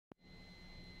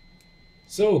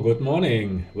So, good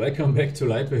morning. Welcome back to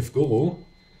Lightwave Guru.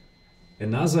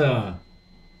 Another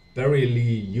barely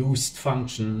used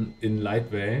function in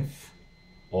Lightwave,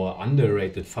 or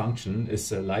underrated function, is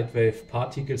the Lightwave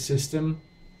particle system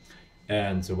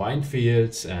and the wind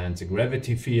fields and the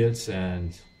gravity fields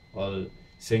and all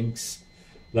things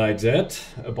like that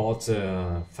about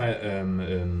the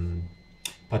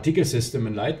particle system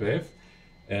in Lightwave.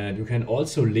 And you can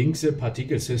also link the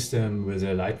particle system with a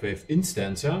Lightwave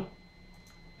instancer.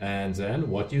 And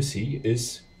then what you see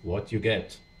is what you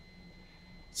get.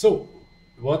 So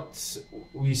what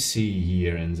we see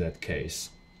here in that case.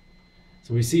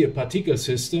 So we see a particle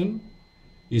system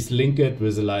is linked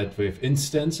with a Lightwave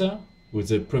instancer,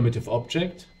 with a primitive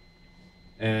object.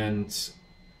 And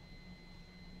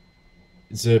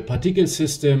the particle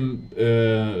system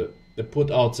put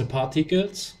out the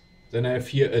particles. Then I have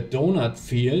here a donut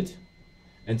field.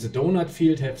 And the donut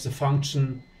field has the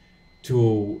function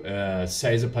to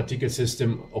say the particle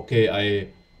system, okay, I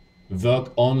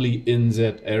work only in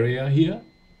that area here.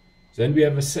 Then we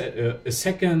have a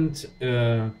second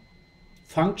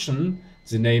function.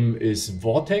 The name is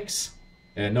vortex,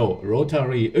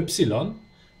 rotary epsilon,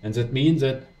 and that means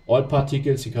that all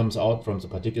particles that comes out from the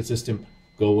particle system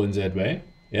go in that way.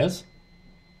 Yes,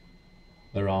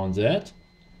 around that.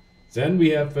 Then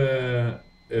we have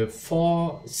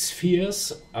four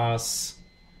spheres as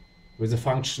with the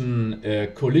function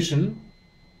collision.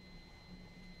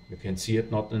 You can see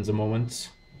it not in the moment,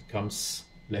 it comes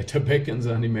later back in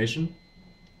the animation.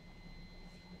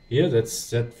 Here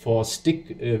that's that for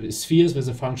stick spheres with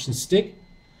the function stick,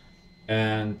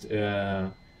 and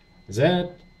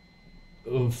that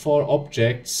four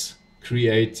objects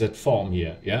create that form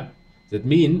here. Yeah, that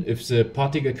means if the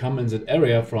particle come in that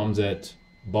area from that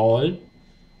ball,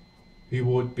 he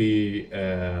would be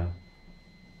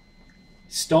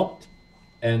stopped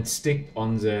and stick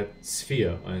on that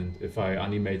sphere. And if I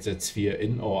animate that sphere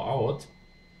in or out,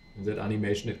 in that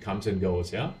animation it comes and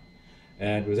goes. Yeah,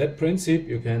 and with that principle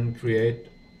you can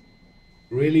create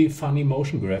really funny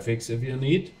motion graphics if you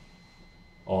need,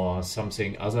 or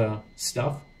something other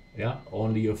stuff. Yeah,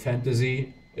 only your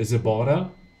fantasy is a border.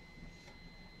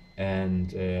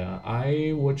 And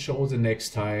I would show the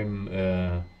next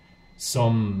time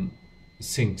some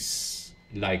things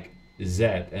like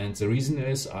that. And the reason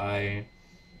is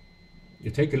you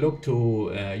take a look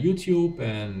to YouTube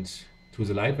and to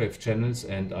the Lightwave channels,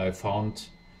 and I found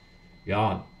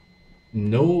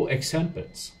no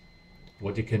examples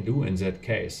what you can do in that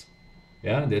case.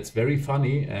 Yeah, that's very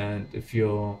funny. And if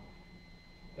you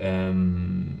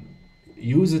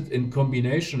use it in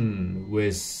combination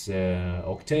with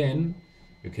Octane,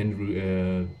 you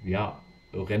can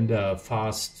render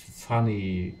fast,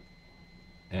 funny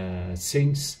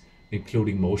things,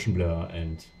 including motion blur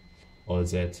and all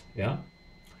that. Yeah.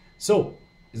 So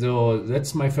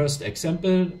that's my first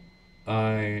example.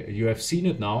 You have seen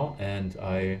it now, and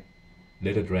I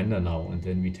let it render now, and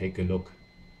then we take a look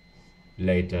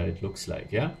later. It looks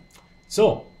like, yeah.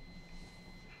 So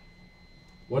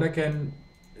what I can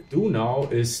do now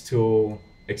is to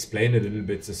explain a little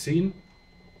bit the scene.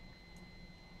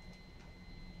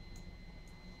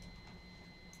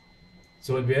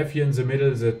 So we have here in the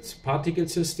middle that particle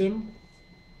system,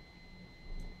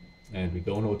 and we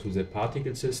go now to the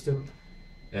particle system,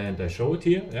 and I show it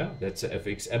here. Yeah, that's the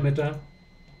FX emitter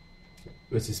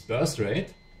with its burst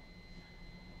rate,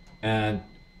 and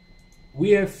we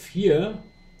have here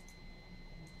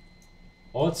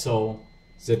also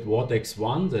that vortex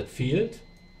 1, that field,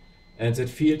 and that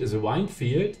field is a wind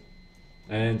field,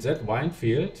 and that wind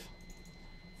field,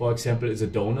 for example, is a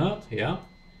donut. Yeah,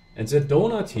 and that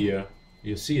donut here,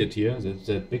 you see it here,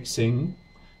 that big thing,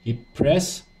 he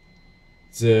press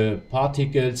the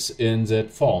particles in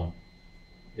that form.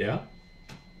 Yeah,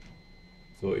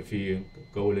 so if you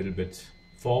go a little bit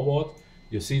forward,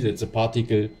 you see that the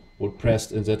particle would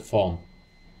press in that form.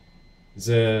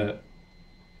 The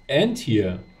end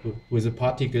here with the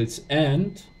particles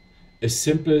end is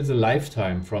simply the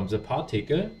lifetime from the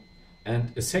particle,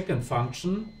 and a second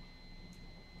function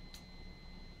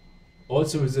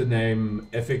also with the name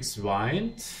fx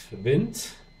wind,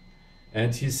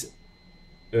 and his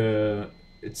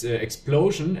it's an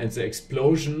explosion, and the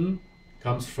explosion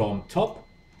comes from top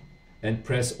and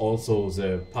press also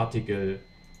the particle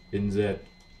in the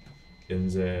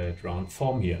round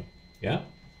form here. Yeah,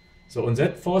 so on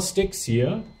that four sticks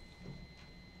here,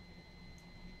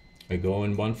 I go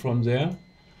in one from there.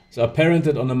 So I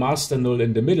parented on the master null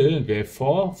in the middle, and we have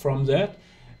four from that,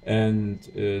 and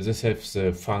this has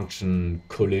the function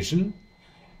collision,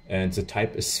 and the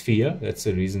type is sphere. That's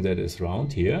the reason that is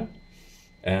round here.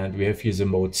 And we have here the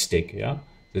mode stick. Yeah,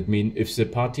 that means if the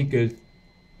particle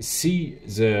see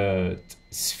the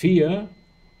sphere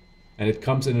and it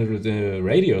comes into the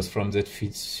radius from that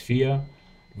sphere,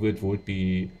 it would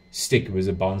be stick with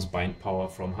a bounce bind power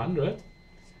from 100.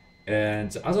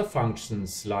 And the other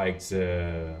functions like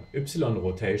the epsilon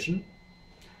rotation,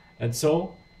 and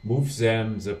so move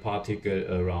the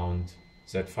particle around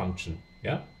that function.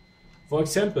 Yeah. For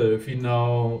example, if we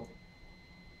now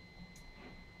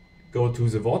go to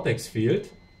the vortex field,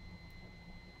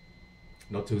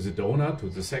 not to the donut, to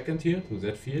the second here, to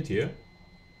that field here.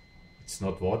 It's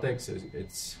not vortex,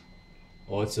 it's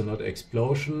also not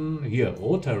explosion. Here,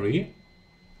 rotary.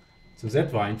 So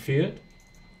that wind field,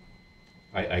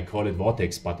 I call it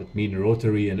vortex, but it means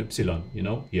rotary and epsilon, you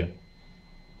know, here.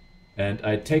 And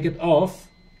I take it off,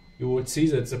 you would see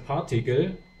that the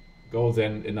particle goes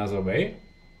then another way.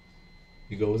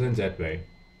 It goes in that way.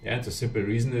 Yeah, and the simple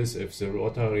reason is if the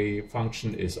rotary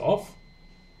function is off,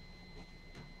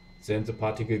 then the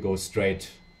particle goes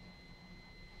straight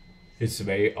his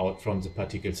way out from the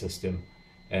particle system,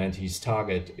 and his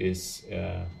target is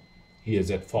here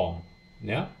that form.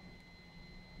 Yeah.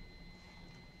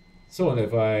 So, and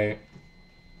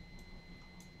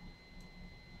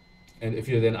if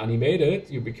you then animate it,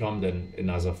 you become then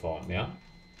another form. Yeah.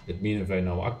 That means if I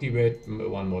now activate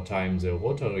one more time the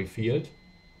rotary field,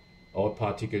 all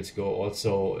particles go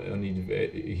also on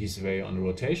his way on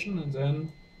rotation, and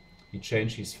then he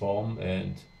changes his form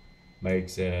and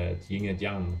makes that yin and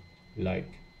yang like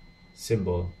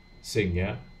symbol thing,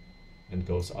 yeah, and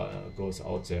goes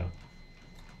out there.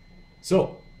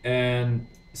 So, and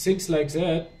things like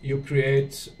that you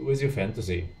create with your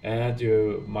fantasy, and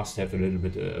you must have a little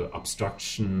bit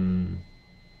abstraction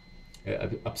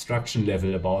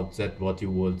level about that, what you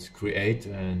would create,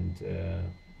 and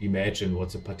imagine what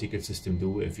the particle system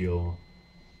do if you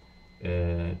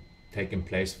take in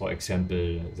place, for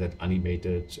example, that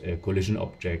animated collision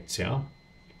objects, yeah,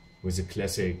 with the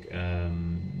classic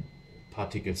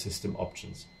particle system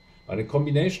options. But in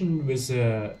combination with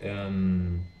the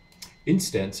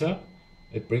instancer,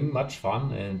 it brings much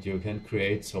fun, and you can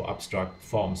create so abstract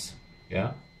forms,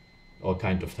 yeah, all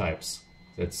kind of types.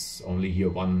 That's only here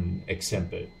one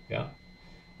example, yeah,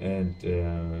 and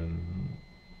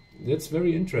that's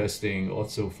very interesting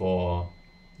also for,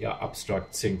 yeah,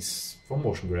 abstract things for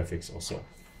motion graphics also.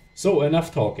 So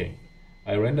enough talking.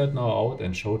 I rendered now out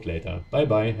and showed later. Bye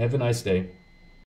bye, have a nice day.